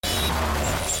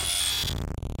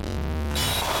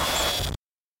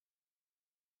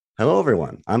Hello,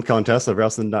 everyone. I'm Contessa of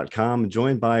Wrestling.com,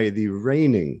 joined by the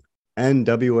reigning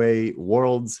NWA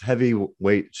World's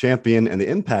Heavyweight Champion and the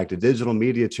Impact Digital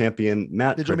Media Champion,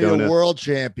 Matt Digital Cardona. Media World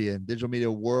Champion. Digital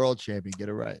Media World Champion. Get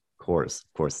it right. Of course,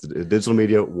 the Digital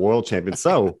Media World Champion.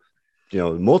 So,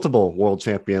 multiple world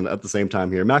champion at the same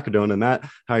time here. Matt Cardona. Matt,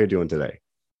 how are you doing today?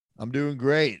 I'm doing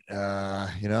great.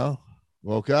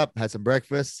 Woke up, had some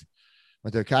breakfast,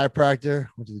 went to a chiropractor,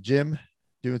 went to the gym,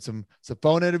 doing some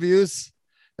phone interviews.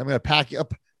 I'm going to pack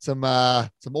up some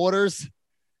orders,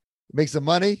 make some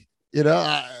money,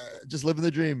 just living the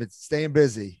dream. It's staying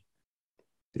busy.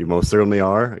 You most certainly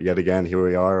are. Yet again, here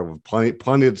we are.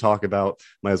 Plenty to talk about.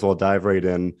 Might as well dive right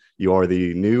in. You are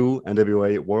the new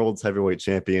NWA World's Heavyweight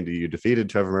Champion. You defeated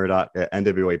Trevor Murdoch at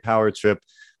NWA Power Trip.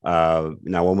 Now,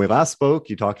 when we last spoke,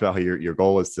 you talked about how your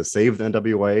goal is to save the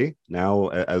NWA. Now,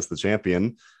 as the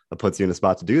champion, that puts you in a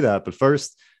spot to do that. But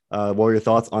first, what were your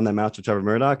thoughts on that match with Trevor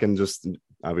Murdoch, and just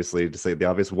obviously, to say the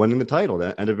obvious, winning the title,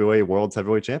 the NWA World's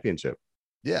Heavyweight Championship?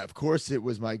 Yeah, of course, it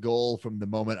was my goal from the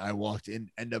moment I walked in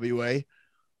NWA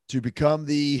to become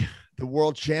the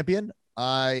world champion.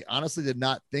 I honestly did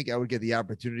not think I would get the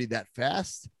opportunity that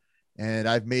fast, and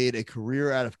I've made a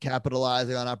career out of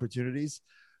capitalizing on opportunities.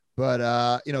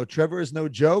 But Trevor is no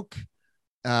joke.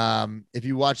 If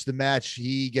you watch the match,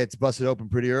 he gets busted open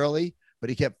pretty early, but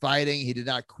he kept fighting. He did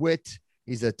not quit.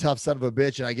 He's a tough son of a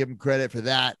bitch, and I give him credit for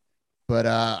that. But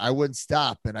I wouldn't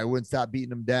stop, and I wouldn't stop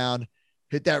beating him down.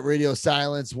 Hit that radio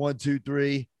silence, 1, 2,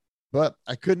 3. But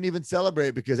I couldn't even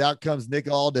celebrate because out comes Nick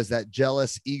Aldis, that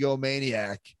jealous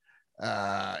egomaniac,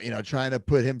 trying to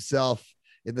put himself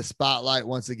in the spotlight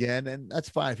once again. And that's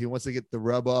fine. If he wants to get the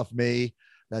rub off me,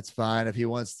 that's fine. If he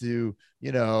wants to,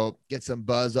 get some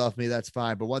buzz off me, that's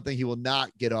fine. But one thing he will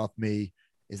not get off me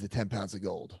is the 10 pounds of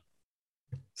gold.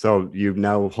 So you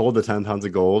now hold the 10 pounds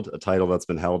of gold, a title that's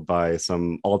been held by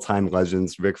some all-time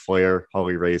legends, Ric Flair,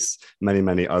 Harley Race, many,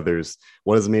 many others.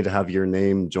 What does it mean to have your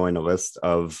name join a list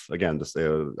of, again, just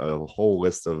a whole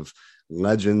list of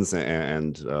legends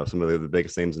and some of the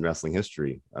biggest names in wrestling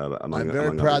history? I'm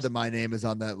very proud that my name is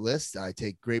on that list. I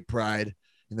take great pride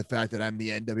in the fact that I'm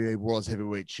the NWA World's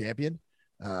Heavyweight Champion.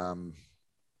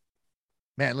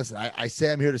 Man, listen, I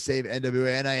say I'm here to save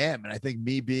NWA, and I am. And I think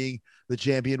me being the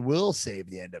champion will save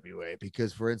the NWA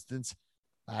because, for instance,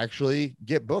 I actually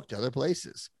get booked other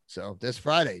places. So this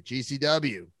Friday,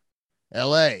 GCW,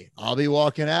 LA, I'll be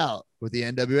walking out with the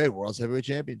NWA World's Heavyweight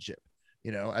Championship,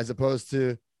 as opposed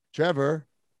to Trevor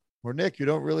or Nick, you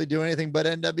don't really do anything but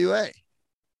NWA.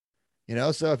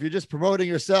 So if you're just promoting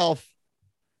yourself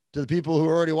to the people who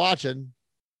are already watching,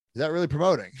 is that really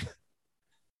promoting?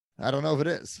 I don't know if it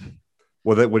is.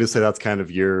 Well, would you say that's kind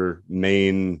of your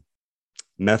main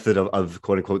method of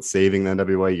quote unquote saving the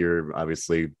NWA? You're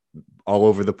obviously all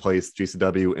over the place,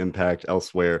 GCW, Impact,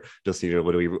 elsewhere, just,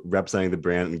 literally representing the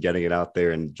brand and getting it out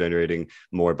there and generating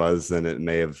more buzz than it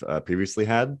may have previously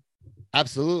had.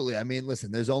 Absolutely. I mean,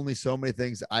 listen, there's only so many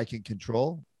things I can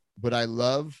control, but I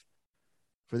love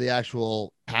for the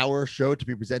actual Power show to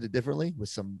be presented differently with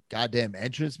some goddamn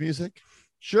entrance music.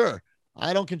 Sure.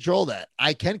 I don't control that.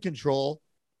 I can control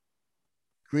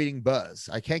creating buzz.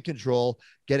 I can't control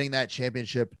getting that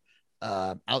championship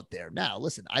out there. Now,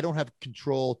 listen, I don't have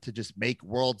control to just make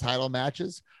world title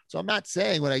matches. So I'm not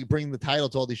saying when I bring the title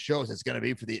to all these shows, it's going to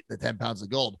be for the 10 pounds of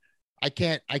gold. I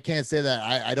can't say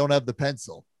that. I don't have the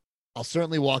pencil. I'll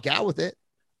certainly walk out with it.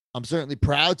 I'm certainly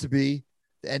proud to be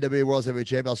the NWA World's Heavyweight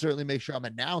Champion. I'll certainly make sure I'm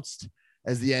announced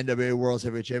as the NWA World's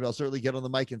Heavyweight Champion. I'll certainly get on the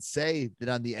mic and say that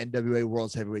I'm the NWA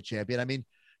World's Heavyweight Champion. I mean,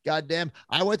 goddamn,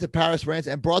 I went to Paris, France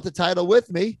and brought the title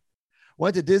with me.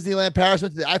 Went to Disneyland Paris,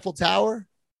 went to the Eiffel Tower,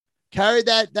 carried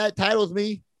that title with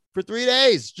me for 3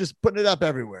 days, just putting it up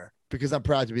everywhere because I'm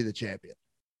proud to be the champion.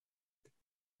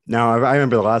 Now, I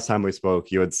remember the last time we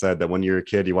spoke, you had said that when you were a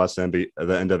kid, you watched the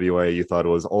NWA, you thought it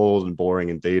was old and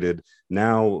boring and dated.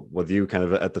 Now, with you kind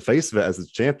of at the face of it as a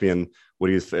champion,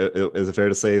 is it fair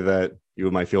to say that you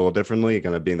might feel a little differently,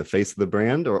 kind of being the face of the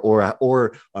brand, or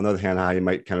on the other hand, how you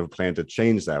might kind of plan to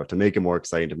change that to make it more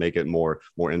exciting, to make it more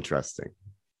interesting?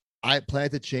 I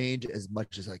plan to change as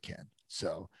much as I can.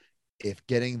 So if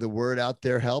getting the word out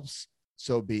there helps,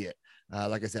 so be it.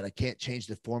 Like I said, I can't change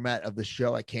the format of the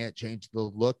show. I can't change the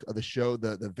look of the show,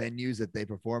 the venues that they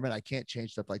perform in. I can't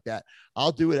change stuff like that.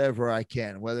 I'll do whatever I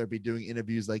can, whether it be doing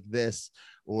interviews like this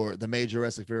or the Major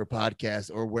Wrestling Fever podcast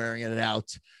or wearing it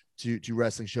out to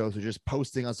wrestling shows or just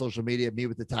posting on social media, me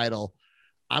with the title.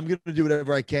 I'm going to do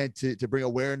whatever I can to bring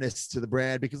awareness to the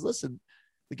brand because listen,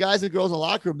 the guys and girls in the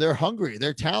locker room, they're hungry.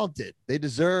 They're talented. They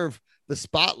deserve the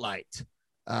spotlight.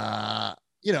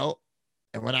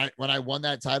 And when I won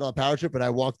that title on Power Trip and I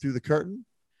walked through the curtain,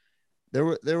 There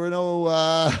were no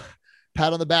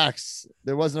pat on the backs.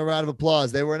 There wasn't a round of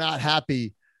applause. They were not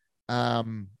happy that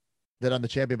I'm the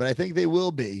champion, but I think they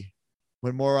will be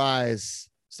when more eyes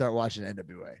start watching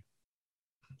NWA.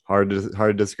 Hard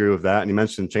to disagree with that. And you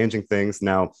mentioned changing things.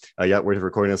 Now, yet we're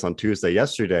recording this on Tuesday.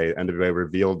 Yesterday, NWA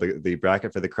revealed the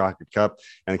bracket for the Crockett Cup,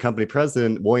 and company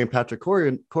president William Patrick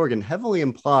Corgan heavily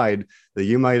implied that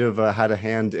you might have had a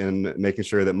hand in making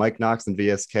sure that Mike Knox and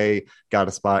VSK got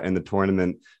a spot in the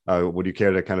tournament. Would you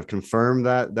care to kind of confirm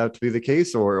that to be the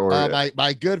case, or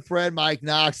my good friend Mike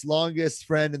Knox, longest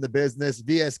friend in the business,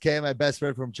 VSK, my best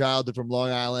friend from childhood from Long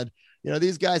Island. You know,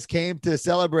 these guys came to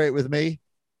celebrate with me.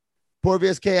 Poor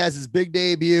VSK has his big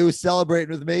debut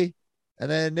celebrating with me. And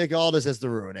then Nick Aldis has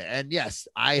to ruin it. And yes,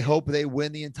 I hope they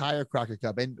win the entire Crockett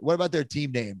Cup. And what about their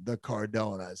team name? The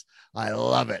Cardonas. I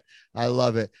love it. I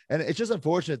love it. And it's just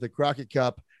unfortunate the Crockett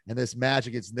Cup and this match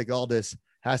against Nick Aldis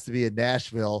has to be in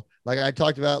Nashville. Like I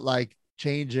talked about, like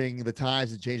changing the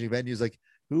times and changing venues. Like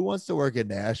who wants to work in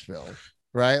Nashville?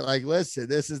 Right? Like, listen,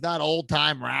 this is not old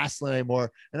time wrestling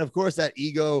anymore. And of course, that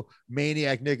ego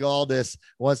maniac Nick Aldis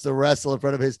wants to wrestle in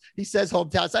front of he says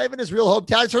hometown. It's not even his real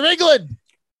hometown. It's from England.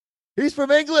 He's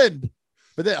from England.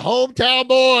 But that hometown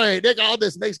boy, Nick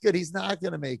Aldis, makes good. He's not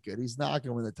going to make good. He's not going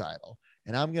to win the title.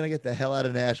 And I'm going to get the hell out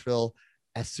of Nashville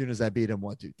as soon as I beat him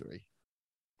 1, 2, 3.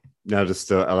 Now, just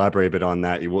to elaborate a bit on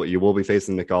that, you will be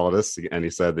facing Nick Aldis, and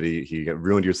he said that he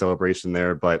ruined your celebration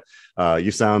there. But you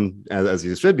sound, as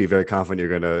you should be, very confident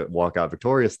you're going to walk out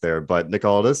victorious there. But Nick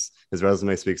Aldis, his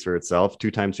resume speaks for itself.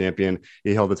 2-time champion.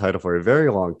 He held the title for a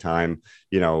very long time.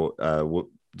 You know,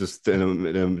 just in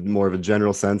a more of a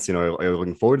general sense, you know, are you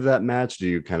looking forward to that match? Do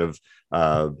you kind of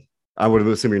I would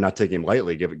assume you're not taking him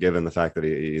lightly, given the fact that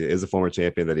he is a former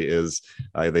champion, that he is,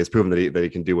 that he's proven that he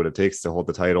can do what it takes to hold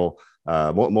the title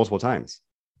multiple times.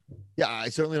 Yeah, I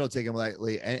certainly don't take him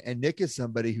lightly. And Nick is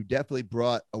somebody who definitely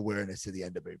brought awareness to the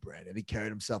NWA brand, and he carried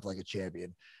himself like a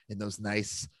champion in those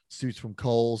nice suits from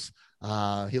Kohl's.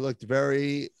 He looked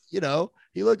very, he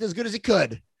looked as good as he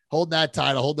could, holding that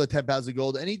title, holding the 10 pounds of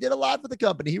gold, and he did a lot for the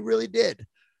company. He really did.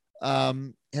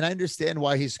 And I understand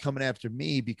why he's coming after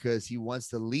me, because he wants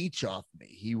to leech off me.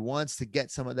 He wants to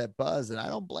get some of that buzz, and I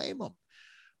don't blame him.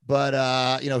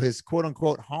 But, his quote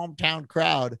unquote hometown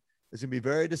crowd is going to be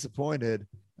very disappointed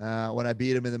when I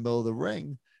beat him in the middle of the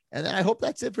ring. And then I hope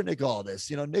that's it for Nick Aldis.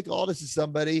 Nick Aldis is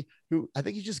somebody who I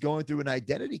think he's just going through an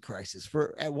identity crisis.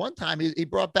 At one time, he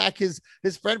brought back his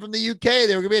friend from the UK.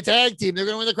 They were going to be a tag team. They're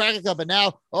going to win the Crockett Cup. And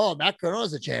now, Matt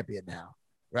Cardona a champion now.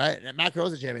 Right. And Matt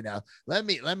Carona's a champion now. Let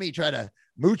me try to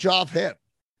mooch off him.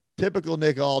 Typical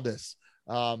Nick Aldis.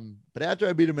 But after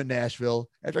I beat him in Nashville,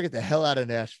 after I get the hell out of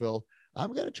Nashville,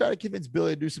 I'm going to try to convince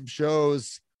Billy to do some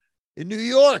shows in New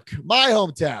York, my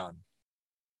hometown,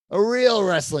 a real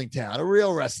wrestling town, a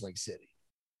real wrestling city.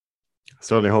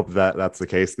 Certainly hope that that's the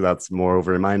case. That's more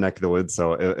over in my neck of the woods.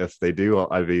 So if they do,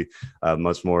 I'd be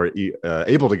much more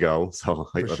able to go. So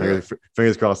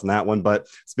fingers crossed on that one. But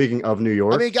speaking of New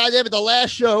York, I mean, goddamn it, the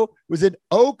last show was in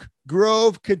Oak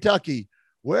Grove, Kentucky.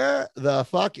 Where the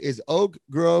fuck is Oak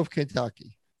Grove,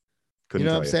 Kentucky? Couldn't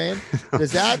what I'm saying?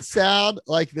 Does that sound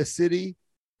like the city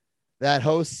that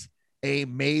hosts a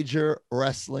major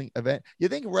wrestling event? You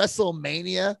think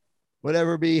WrestleMania would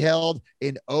ever be held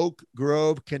in Oak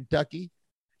Grove, Kentucky?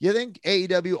 You think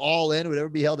AEW All In would ever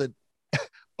be held in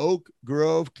Oak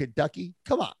Grove, Kentucky?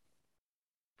 Come on.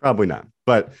 Probably not.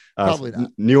 But Probably not.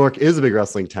 New York is a big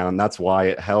wrestling town. That's why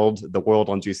it held the World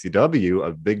on GCW,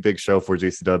 a big show for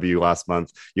GCW last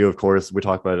month. You, of course, we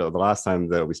talked about it the last time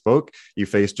that we spoke. You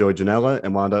faced Joey Janela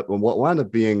and what wound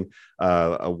up being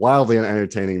a wildly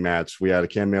entertaining match. We had a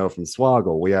cameo from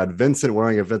Swoggle. We had Vincent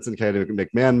wearing a Vincent Kennedy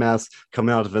McMahon mask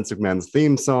coming out of Vince McMahon's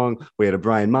theme song. We had a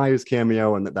Brian Myers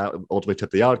cameo, and that ultimately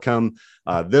tipped the outcome.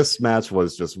 This match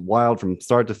was just wild from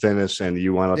start to finish, and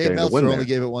you wound up Dave getting Meltzer the win. Only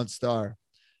gave it 1 star.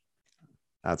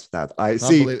 That's I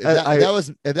see. If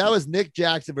that was Nick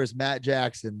Jackson versus Matt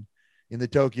Jackson in the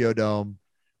Tokyo Dome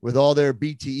with all their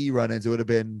BTE run-ins, it would have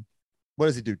been, what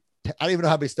does he do? I don't even know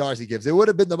how many stars he gives. It would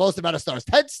have been the most amount of stars,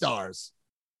 10 stars.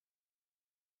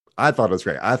 I thought it was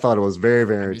great. I thought it was very,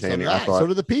 very entertaining. So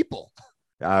did the people.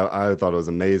 I thought it was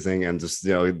amazing, and just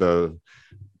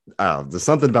there's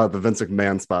something about the Vince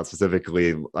McMahon spot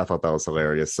specifically. I thought that was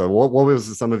hilarious. So what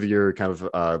was some of your kind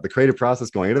of the creative process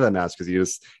going into that match?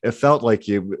 Because it felt like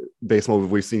based on what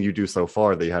we've seen you do so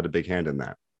far, that you had a big hand in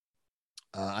that.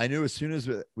 I knew as soon as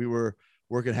we were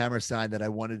working Hammerstein that I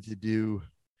wanted to do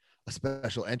a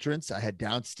special entrance. I had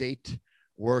Downstate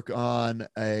work on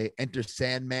a Enter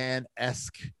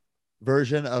Sandman-esque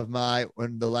version of my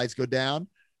When the Lights Go Down.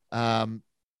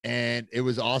 And it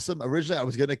was awesome. Originally, I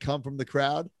was going to come from the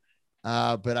crowd,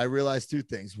 But I realized two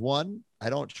things. One, I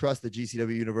don't trust the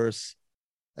GCW universe.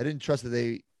 I didn't trust that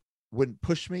they wouldn't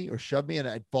push me or shove me and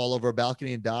I'd fall over a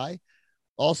balcony and die.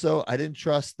 Also, I didn't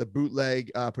trust the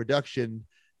bootleg production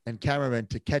and cameraman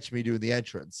to catch me doing the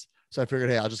entrance. So I figured,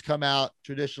 hey, I'll just come out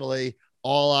traditionally,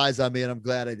 all eyes on me, and I'm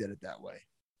glad I did it that way.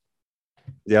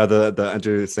 Yeah, the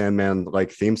Enter Sandman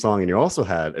like theme song, and you also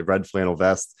had a red flannel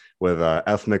vest with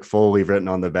F McFoley written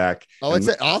on the back. Oh,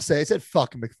 I'll say it said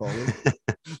fuck McFoley.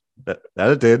 that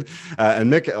it did,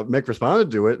 and Mick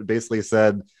responded to it. Basically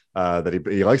said that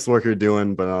he likes the work you're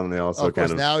doing, but on the also of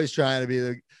course, now he's trying to be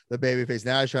the baby face.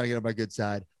 Now he's trying to get on my good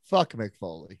side. Fuck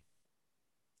McFoley.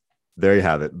 There you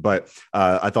have it. But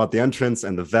I thought the entrance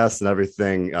and the vest and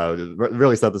everything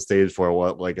really set the stage for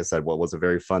what, like I said, what was a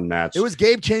very fun match. It was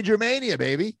Game Changer Mania,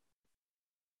 baby.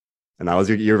 And that was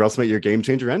your WrestleMania, your Game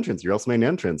Changer entrance, your WrestleMania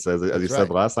entrance. As you said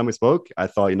the last time we spoke, I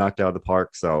thought you knocked it out of the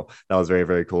park. So that was very,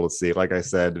 very cool to see. Like I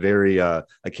said, very a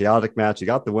chaotic match. You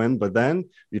got the win, but then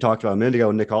you talked about a minute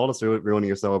ago, Nick Aldis ruining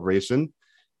your celebration.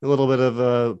 A little bit of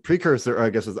a precursor, or I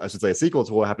guess I should say a sequel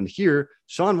to what happened here.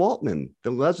 Sean Waltman,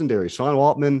 the legendary Sean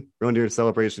Waltman, ruined your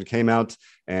celebration, came out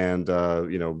and,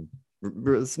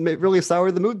 really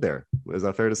soured the mood there. Is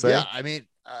that fair to say? Yeah, I mean,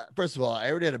 first of all, I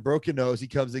already had a broken nose. He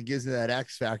comes and gives me that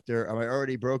X factor of my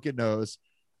already broken nose.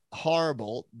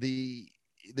 Horrible. The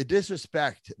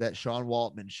disrespect that Sean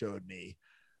Waltman showed me,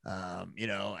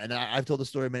 and I've told the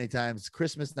story many times.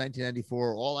 Christmas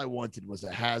 1994, all I wanted was a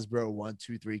Hasbro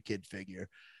 1-2-3 kid figure,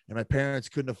 and my parents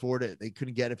couldn't afford it. They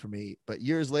couldn't get it for me. But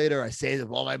years later, I saved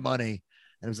up all my money,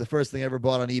 and it was the first thing I ever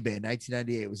bought on eBay in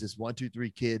 1998. It was this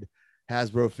 1-2-3 kid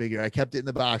Hasbro figure. I kept it in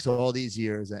the box all these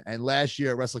years. And last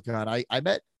year at WrestleCon, I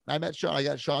met Sean. I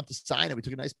got Sean to sign it. We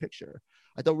took a nice picture.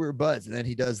 I thought we were buds. And then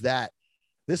he does that.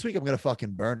 This week, I'm going to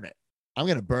fucking burn it. I'm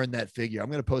going to burn that figure. I'm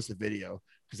going to post a video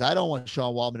because I don't want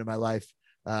Sean Waltman in my life.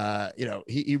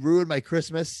 He ruined my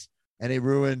Christmas and he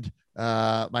ruined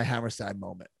my Hammerstein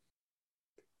moment.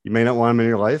 You may not want him in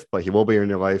your life, but he will be in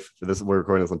your life. We're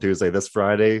recording this on Tuesday, this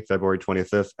Friday, February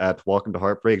 25th at Welcome to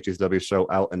Heartbreak, GCW show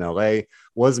out in LA.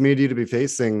 Was media to be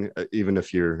facing, even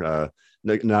if you're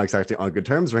not exactly on good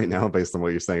terms right now, based on what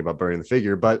you're saying about burning the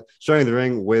figure, but showing the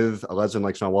ring with a legend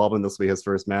like Sean Waltman. This will be his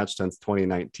first match since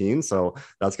 2019. So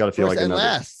that's got to feel like another.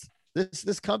 Last.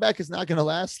 This comeback is not going to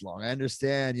last long. I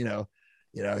understand,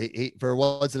 he for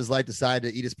once in his life decided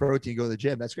to eat his protein, go to the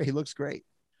gym. That's great. He looks great.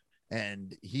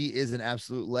 And he is an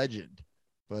absolute legend,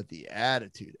 but the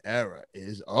Attitude Era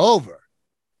is over.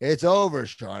 It's over,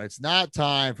 Sean. It's not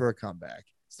time for a comeback.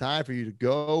 It's time for you to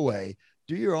go away,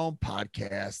 do your own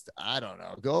podcast. I don't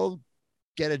know. Go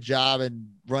get a job and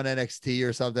run NXT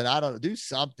or something. I don't know. Do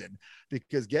something,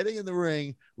 because getting in the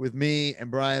ring with me and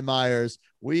Brian Myers,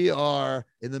 we are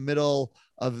in the middle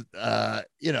of, our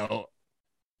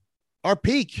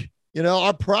peak,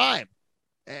 our prime.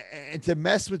 And to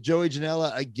mess with Joey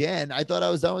Janela again, I thought I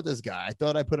was done with this guy. I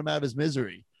thought I put him out of his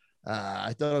misery.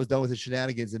 I thought I was done with his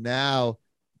shenanigans. And now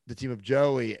the team of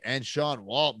Joey and Sean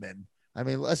Waltman. I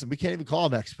mean, listen, we can't even call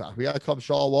him X-Pac. We got to call him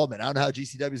Sean Waltman. I don't know how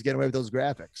GCW is getting away with those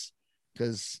graphics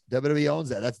because WWE owns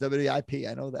that. That's WWE IP.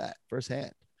 I know that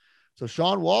firsthand. So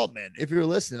Sean Waltman, if you're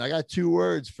listening, I got 2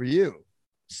 words for you.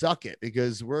 Suck it,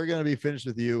 because we're going to be finished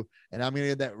with you. And I'm going to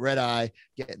get that red eye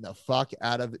getting the fuck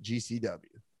out of GCW.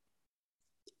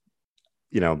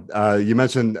 You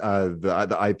mentioned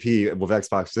the IP with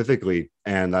X-Pac specifically,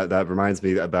 and that reminds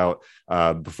me about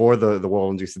before the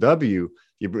World and GCW,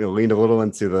 you leaned a little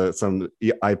into some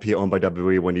IP owned by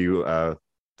WWE when you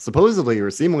supposedly or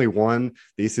seemingly won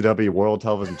the ECW World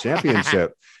Television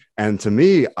Championship. And to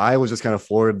me, I was just kind of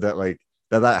floored that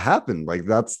that happened. Like,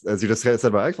 that's, as you just said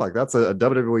about X-Pac, that's a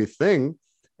WWE thing,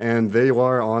 and there you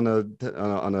are on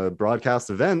a broadcast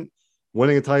event,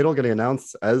 winning a title, getting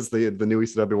announced as the new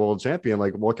ECW World Champion.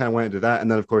 Like, what kind of went into that? And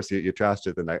then, of course, you trashed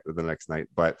it the next night.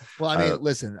 But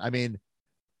listen,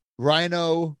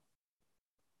 Rhino,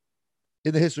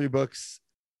 in the history books,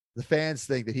 the fans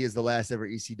think that he is the last ever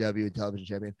ECW television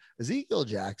champion. Ezekiel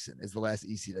Jackson is the last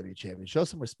ECW champion. Show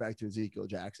some respect to Ezekiel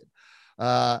Jackson.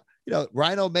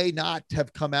 Rhino may not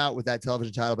have come out with that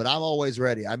television title, but I'm always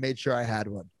ready. I made sure I had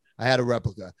one. I had a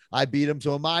replica. I beat him.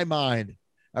 So in my mind,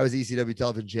 I was ECW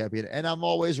television champion, and I'm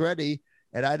always ready.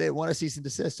 And I didn't want to cease and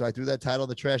desist, so I threw that title in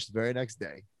the trash the very next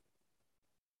day.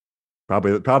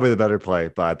 Probably the better play,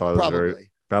 but I thought it was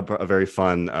a very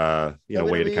fun, way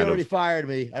to kind of. Already fired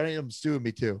me. I don't need them suing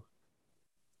me too.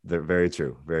 They're very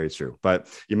true, very true. But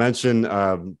you mentioned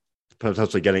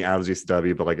potentially getting out of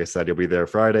GCW. But like I said, you'll be there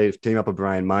Friday, team up with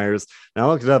Brian Myers. Now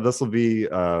I looked it up. This will be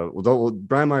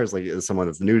Brian Myers is someone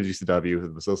that's new to GCW.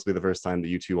 It was supposed to be the first time that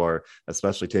you two are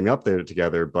especially teaming up there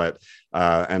together. But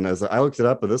and as I looked it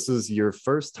up, but this is your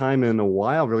first time in a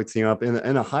while really teaming up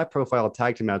in a high profile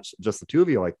tag team match, just the two of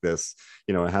you like this.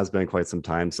 It has been quite some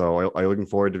time. So I'm looking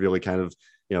forward to really kind of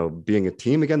being a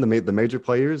team again, the major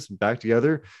players back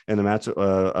together in a match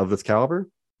of this caliber.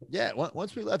 Yeah,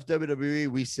 once we left WWE,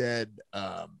 we said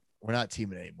we're not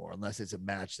teaming anymore unless it's a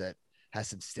match that has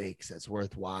some stakes, that's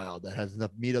worthwhile, that has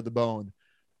enough meat on the bone.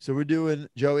 So we're doing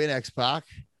Joey and X-Pac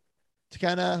to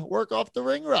kind of work off the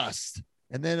ring rust.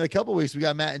 And then in a couple of weeks, we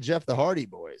got Matt and Jeff, the Hardy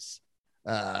Boys.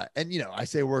 And I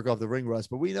say work off the ring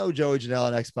rust, but we know Joey Janela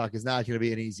and X-Pac is not going to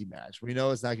be an easy match. We know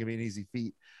it's not going to be an easy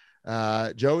feat.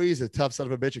 Joey's a tough son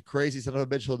of a bitch, a crazy son of a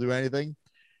bitch. He'll do anything.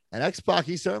 And X-Pac,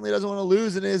 he certainly doesn't want to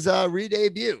lose in his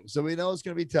re-debut. So we know it's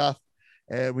going to be tough.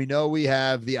 And we know we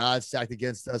have the odds stacked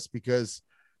against us because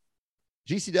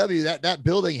GCW, that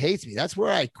building hates me. That's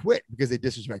where I quit because they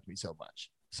disrespect me so much.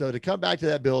 So to come back to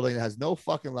that building that has no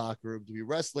fucking locker room, to be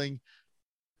wrestling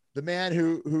the man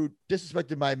who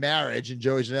disrespected my marriage and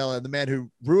Joey Janela, and the man who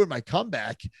ruined my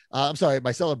comeback,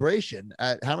 my celebration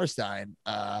at Hammerstein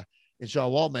in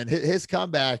Sean Waltman, his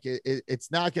comeback,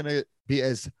 it's not going to be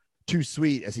as too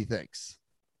sweet as he thinks.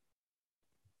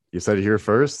 You said it here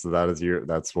first. So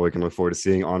that's what we can look forward to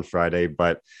seeing on Friday.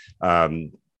 But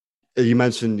you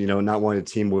mentioned, not wanting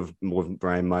to team with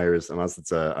Brian Myers unless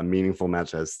it's a meaningful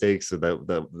match that has stakes. So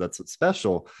that's what's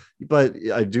special. But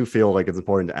I do feel like it's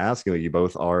important to ask, you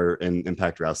both are in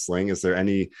Impact Wrestling. Is there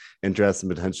any interest in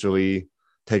potentially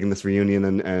taking this reunion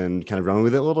and kind of running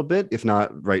with it a little bit? If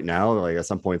not right now, like at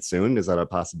some point soon, is that a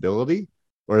possibility?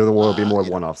 Or will it be more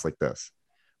one-offs like this?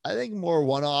 I think more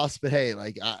one-offs, but hey,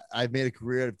 like I've made a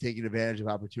career of taking advantage of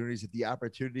opportunities. If the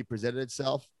opportunity presented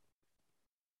itself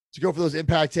to go for those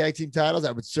Impact Tag Team titles,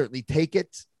 I would certainly take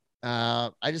it.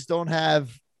 I just don't have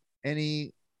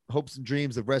any hopes and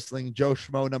dreams of wrestling Joe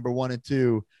Schmo number 1 and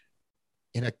 2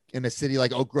 in a city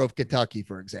like Oak Grove, Kentucky,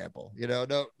 for example.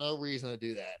 No reason to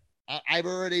do that. I've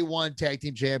already won tag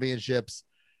team championships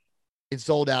in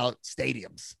sold out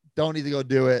stadiums. Don't need to go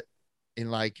do it in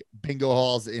like bingo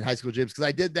halls in high school gyms, because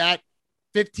I did that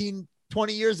 15,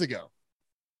 20 years ago.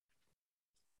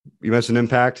 You mentioned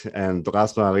Impact, and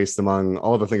last but not least, among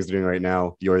all the things they're doing right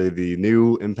now, you're the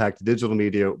new Impact Digital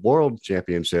Media World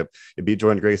Championship. You beat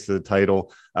Jordan Grace to the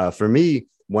title. For me,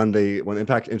 when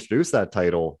Impact introduced that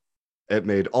title, it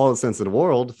made all the sense in the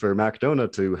world for Matt Cardona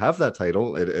to have that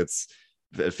title.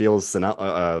 It feels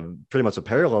pretty much a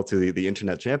parallel to the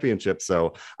Internet Championship.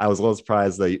 So I was a little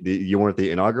surprised that you weren't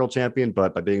the inaugural champion,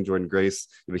 but by being Jordan Grace,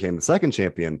 you became the second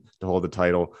champion to hold the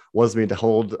title. Was me to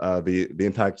hold the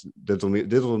Impact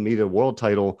Digital Media World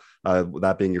title,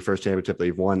 that being your first championship that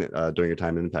you've won during your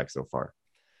time in Impact so far.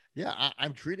 Yeah,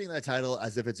 I'm treating that title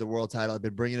as if it's a world title. I've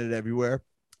been bringing it everywhere.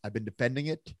 I've been defending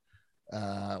it,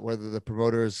 whether the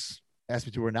promoters ask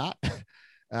me to or not.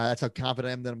 That's how confident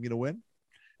I am that I'm going to win.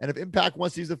 And if Impact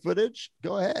wants to use the footage,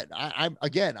 go ahead. I'm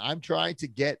trying to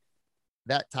get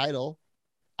that title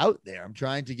out there. I'm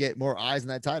trying to get more eyes on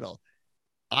that title.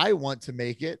 I want to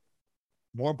make it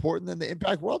more important than the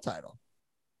Impact World title.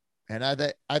 And I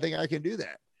think I can do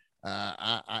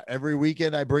that. Every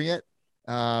weekend I bring it.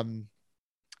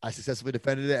 I successfully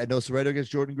defended it at No Surrender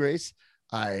against Jordan Grace.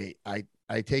 I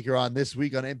take her on this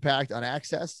week on Impact on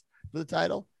Access for the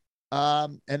title.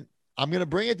 And I'm going to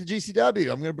bring it to GCW.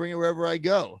 I'm going to bring it wherever I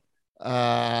go.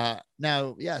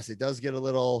 Now, yes, it does get a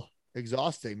little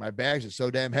exhausting. My bags are so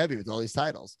damn heavy with all these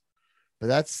titles, but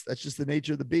that's just the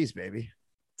nature of the beast, baby.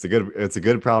 It's a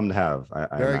good problem to have.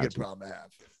 Very good problem to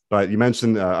have. But you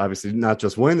mentioned obviously not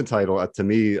just winning the title. To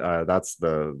me, that's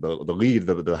the lead,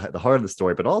 the heart of the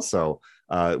story. But also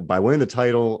by winning the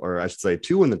title, or I should say,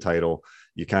 to win the title,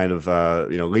 you kind of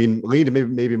lean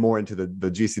maybe more into the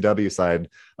GCW side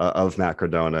of Matt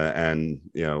Cardona, and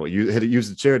you use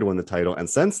the chair to win the title. And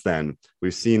since then,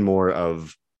 we've seen more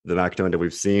of the Matt Cardona that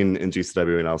we've seen in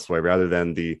GCW and elsewhere, rather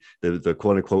than the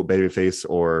quote unquote babyface,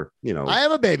 or I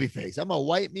am a babyface. I'm a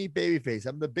white meat babyface.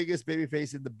 I'm the biggest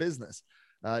babyface in the business.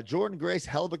 Jordan Grace,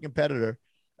 hell of a competitor,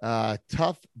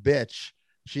 tough bitch.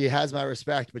 She has my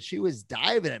respect, but she was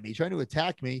diving at me, trying to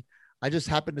attack me. I just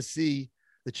happened to see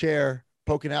the chair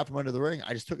poking out from under the ring.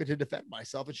 I just took it to defend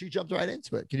myself, and she jumped right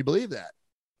into it. Can you believe that?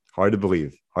 Hard to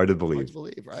believe,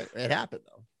 right? It happened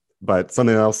though. But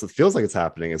something else that feels like it's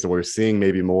happening is that we're seeing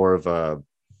maybe more of a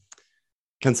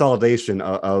consolidation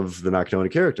of the Matt Cardona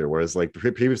character. Whereas like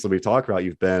previously we talked about,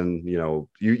 you've been,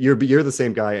 you're the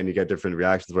same guy and you get different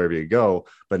reactions wherever you go.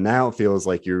 But now it feels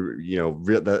like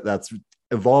that's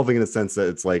evolving in the sense that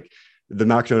it's like the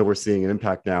Macarona we're seeing in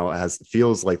Impact now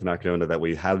feels like the Macarona that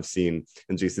we have seen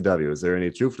in GCW. Is there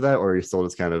any truth to that, or are you still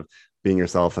just kind of being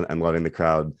yourself and letting the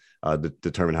crowd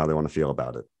determine how they want to feel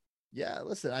about it? Yeah,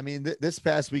 listen, I mean, this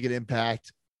past week at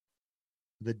Impact,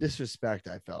 the disrespect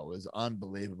I felt was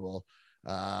unbelievable.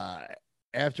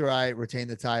 After I retained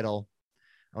the title,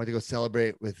 I went to go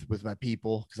celebrate with my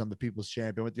people because I'm the people's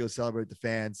champion. I went to go celebrate the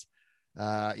fans.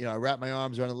 I wrapped my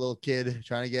arms around a little kid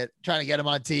trying to get him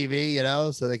on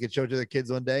TV, so they could show it to their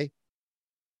kids one day.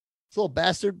 This little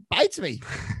bastard bites me,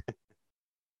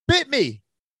 bit me.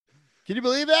 Can you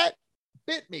believe that?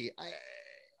 Bit me.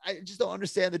 I just don't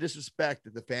understand the disrespect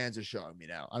that the fans are showing me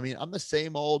now. I mean, I'm the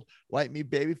same old white meat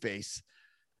baby face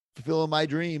fulfilling my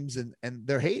dreams, and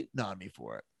they're hating on me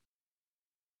for it.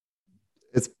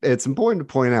 It's important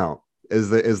to point out,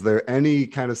 is there any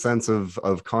kind of sense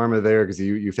of karma there? Because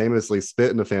you famously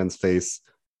spit in a fan's face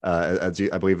I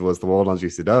believe it was the World on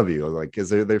GCW. Like,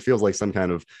 there feels like some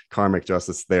kind of karmic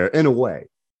justice there in a way,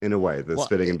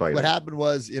 spitting and biting. What happened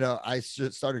was, I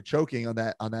started choking on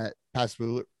that Pabst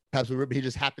Blue Ribbon. He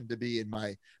just happened to be in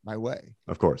my way.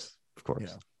 Of course.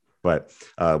 But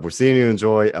we're seeing you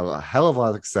enjoy a hell of a lot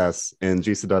of success in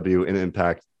GCW, in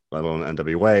Impact, let alone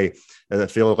NWA. And I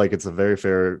feel like it's a very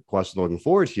fair question looking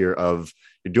forward here of,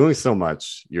 you're doing so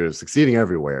much, you're succeeding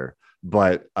everywhere,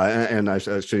 but and I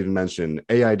should even mention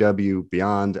AIW,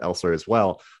 beyond, elsewhere as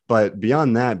well. But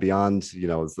beyond that,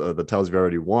 the titles you've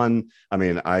already won, I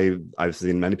mean, I've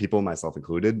seen many people, myself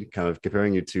included, kind of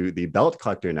comparing you to the belt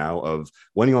collector now, of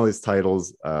winning all these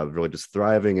titles, really just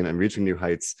thriving and reaching new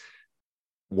heights.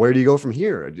 Where do you go from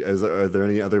here? Are there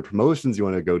any other promotions you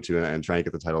want to go to and try and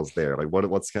get the titles there? Like,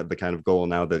 what's the kind of goal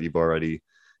now that you've already,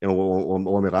 when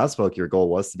we last spoke, your goal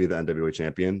was to be the NWA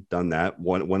champion, done that,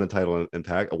 won a title in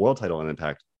Impact, a world title in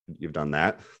Impact, you've done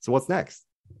that. So what's next?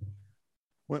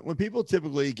 When people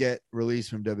typically get released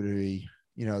from WWE,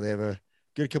 they have a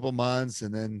good couple months,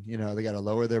 and then, they got to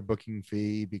lower their booking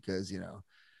fee because,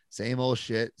 same old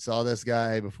shit. Saw this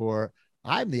guy before.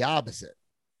 I'm the opposite.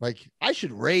 Like, I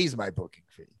should raise my booking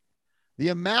fee. The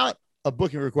amount of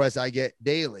booking requests I get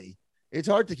daily, it's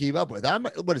hard to keep up with.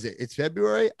 What is it? It's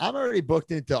February. I'm already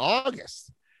booked into August,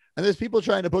 and there's people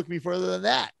trying to book me further than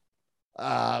that.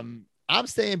 I'm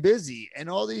staying busy,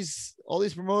 and all these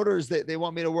promoters, they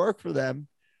want me to work for them.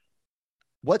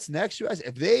 What's next, you guys?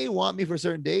 If they want me for a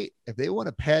certain date, if they want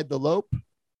to pad the lope,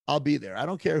 I'll be there. I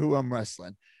don't care who I'm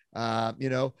wrestling.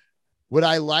 Would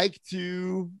I like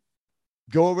to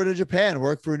go over to Japan,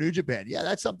 work for New Japan? Yeah,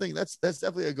 that's something that's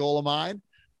definitely a goal of mine.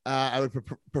 I would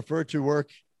prefer to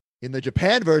work in the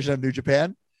Japan version of New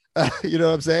Japan. You know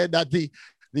what I'm saying? Not the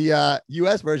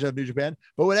US version of New Japan,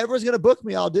 but whatever's going to book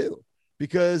me, I'll do,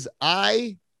 because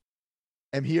I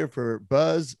am here for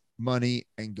buzz, money,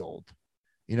 and gold.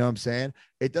 You know what I'm saying?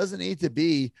 It doesn't need to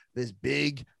be this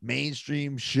big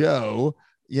mainstream show.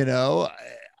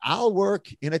 I'll work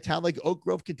in a town like Oak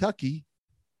Grove, Kentucky,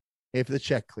 if the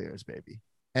check clears, baby.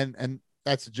 And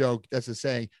that's a joke. That's a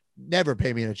saying. Never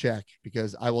pay me in a check,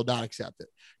 because I will not accept it.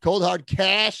 Cold hard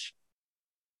cash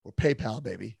or PayPal,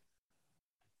 baby.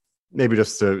 Maybe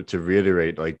just to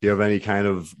reiterate, like, do you have any kind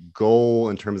of goal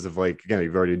in terms of, like, again,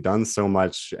 you've already done so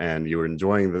much and you were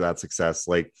enjoying that success.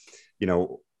 Like,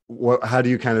 how do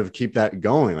you kind of keep that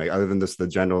going? Like, other than just the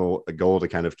general goal to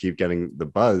kind of keep getting the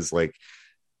buzz, like,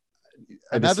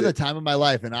 I'm having the time of my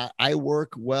life, and I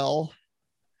work well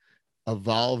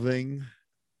evolving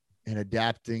and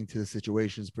adapting to the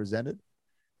situations presented,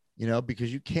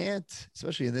 because you can't,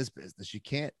 especially in this business, you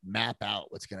can't map out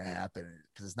what's going to happen,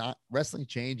 because it's not, wrestling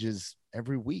changes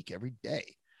every week, every day.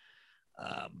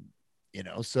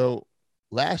 So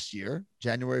last year,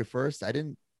 January 1st, I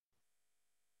didn't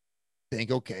think,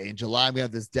 okay, in July, I'm going to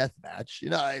have this death match.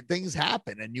 Things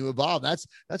happen and you evolve. That's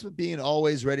what being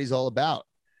always ready is all about.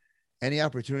 Any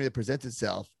opportunity that presents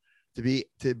itself, to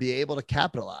be able to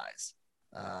capitalize.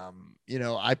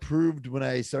 I proved when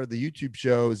I started the YouTube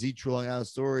show, Z True Out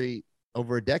Story,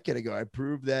 over a decade ago, I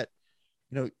proved that,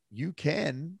 you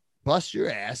can bust your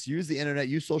ass, use the internet,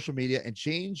 use social media, and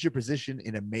change your position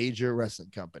in a major wrestling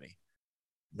company.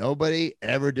 Nobody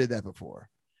ever did that before.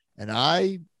 And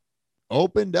I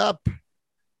opened up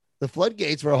the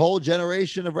floodgates for a whole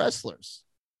generation of wrestlers.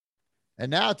 And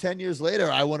now, 10 years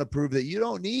later, I want to prove that you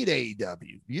don't need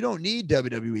AEW. You don't need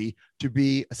WWE to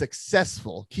be a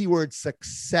successful, keyword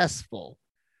successful,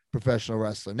 professional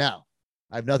wrestler. Now,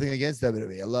 I have nothing against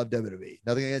WWE. I love WWE.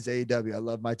 Nothing against AEW. I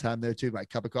love my time there too. My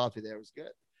cup of coffee there was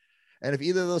good. And if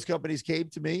either of those companies came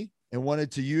to me and wanted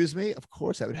to use me, of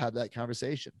course I would have that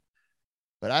conversation.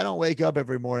 But I don't wake up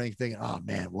every morning thinking, oh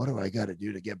man, what do I got to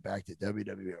do to get back to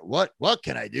WWE? What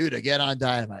can I do to get on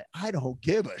Dynamite? I don't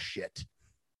give a shit.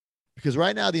 because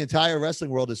right now the entire wrestling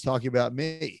world is talking about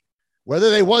me, whether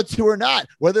they want to or not,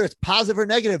 whether it's positive or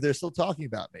negative, they're still talking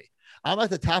about me. I'm at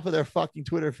the top of their fucking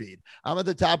Twitter feed. I'm at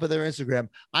the top of their Instagram.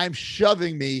 I'm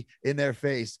shoving me in their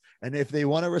face. And if they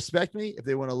want to respect me, if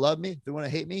they want to love me, if they want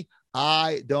to hate me,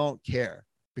 I don't care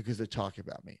because they're talking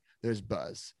about me. There's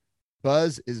buzz.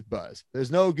 Buzz is buzz.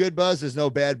 There's no good buzz. There's no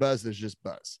bad buzz. There's just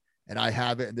buzz. And I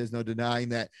have it. And there's no denying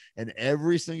that. And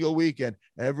every single weekend,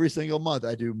 every single month,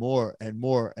 I do more and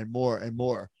more and more and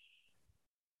more.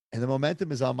 And the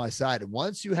momentum is on my side. And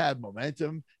once you have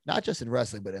momentum, not just in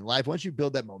wrestling, but in life, once you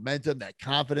build that momentum, that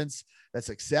confidence, that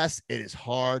success, it is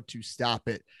hard to stop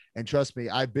it. And trust me,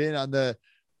 I've been on the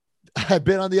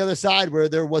other side where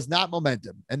there was not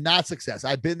momentum and not success.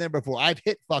 I've been there before. I've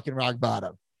hit fucking rock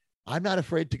bottom. I'm not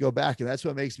afraid to go back. And that's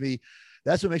what makes me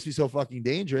so fucking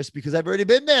dangerous, because I've already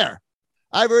been there.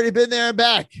 I've already been there and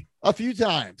back a few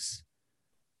times.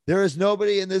 There is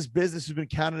nobody in this business who's been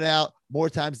counted out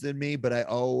more times than me, but I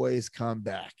always come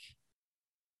back.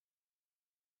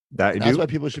 That's why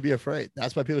people should be afraid.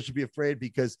 That's why people should be afraid,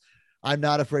 because I'm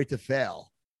not afraid to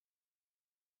fail,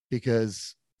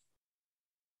 because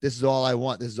this is all I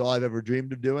want. This is all I've ever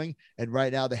dreamed of doing. And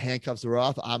right now the handcuffs are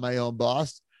off. I'm my own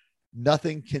boss.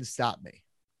 Nothing can stop me.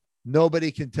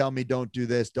 Nobody can tell me, don't do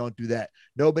this, don't do that.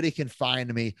 Nobody can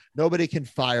fine me. Nobody can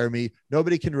fire me.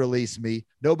 Nobody can release me.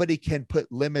 Nobody can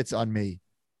put limits on me.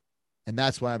 And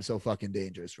that's why I'm so fucking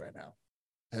dangerous right now.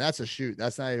 And that's a shoot.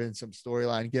 That's not even some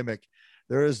storyline gimmick.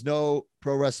 There is no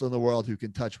pro wrestler in the world who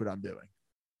can touch what I'm doing,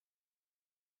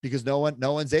 because no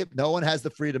one has the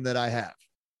freedom that I have.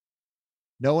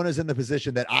 No one is in the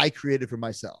position that I created for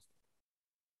myself.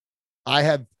 I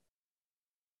have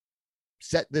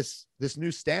set this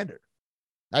new standard.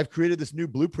 I've created this new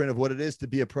blueprint of what it is to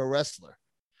be a pro wrestler.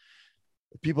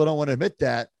 If people don't want to admit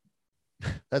that,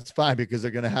 that's fine, because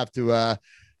they're going to have to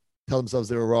tell themselves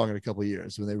they were wrong in a couple of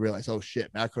years when they realize, oh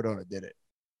shit, Matt Cardona did it.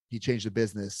 He changed the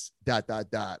business, ...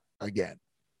 again.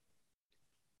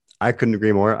 I couldn't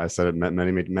agree more. I said it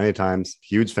many times.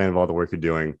 Huge fan of all the work you're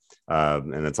doing.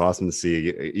 And it's awesome to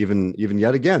see even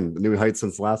yet again, the new heights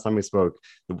since the last time we spoke,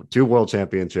 the 2 world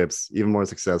championships, even more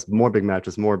success, more big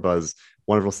matches, more buzz,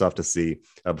 wonderful stuff to see.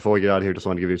 Before we get out of here, just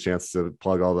want to give you a chance to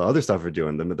plug all the other stuff we're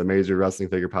doing, the Major Wrestling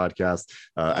Figure podcast,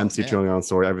 MC Trillion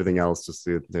Story, everything else, just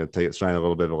to shine a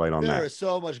little bit of a light on that. There is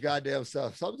so much goddamn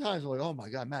stuff. Sometimes I'm like, oh my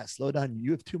God, Matt, slow down.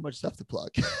 You have too much stuff to plug.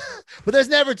 But there's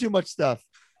never too much stuff.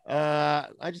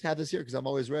 I just have this here because I'm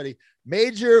always ready.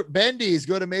 Major Bendies.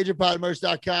 Go to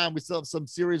majorpodmerch.com. We still have some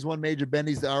Series 1 Major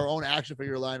Bendies, our own action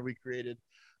figure line we created.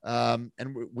 And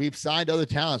we've signed other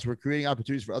talents. We're creating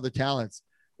opportunities for other talents.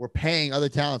 We're paying other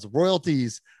talents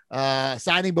royalties,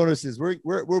 signing bonuses.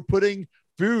 We're putting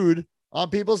food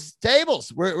on people's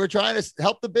tables. We're trying to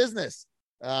help the business.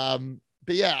 But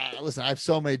yeah, listen, I have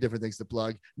so many different things to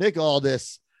plug. Nick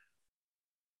Aldis,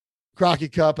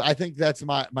 Crockett Cup. I think that's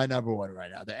my number one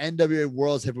right now. The NWA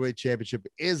World's Heavyweight Championship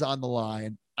is on the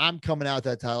line. I'm coming out with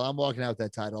that title. I'm walking out with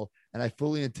that title, and I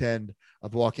fully intend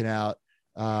of walking out.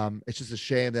 It's just a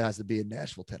shame that it has to be in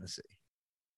Nashville, Tennessee.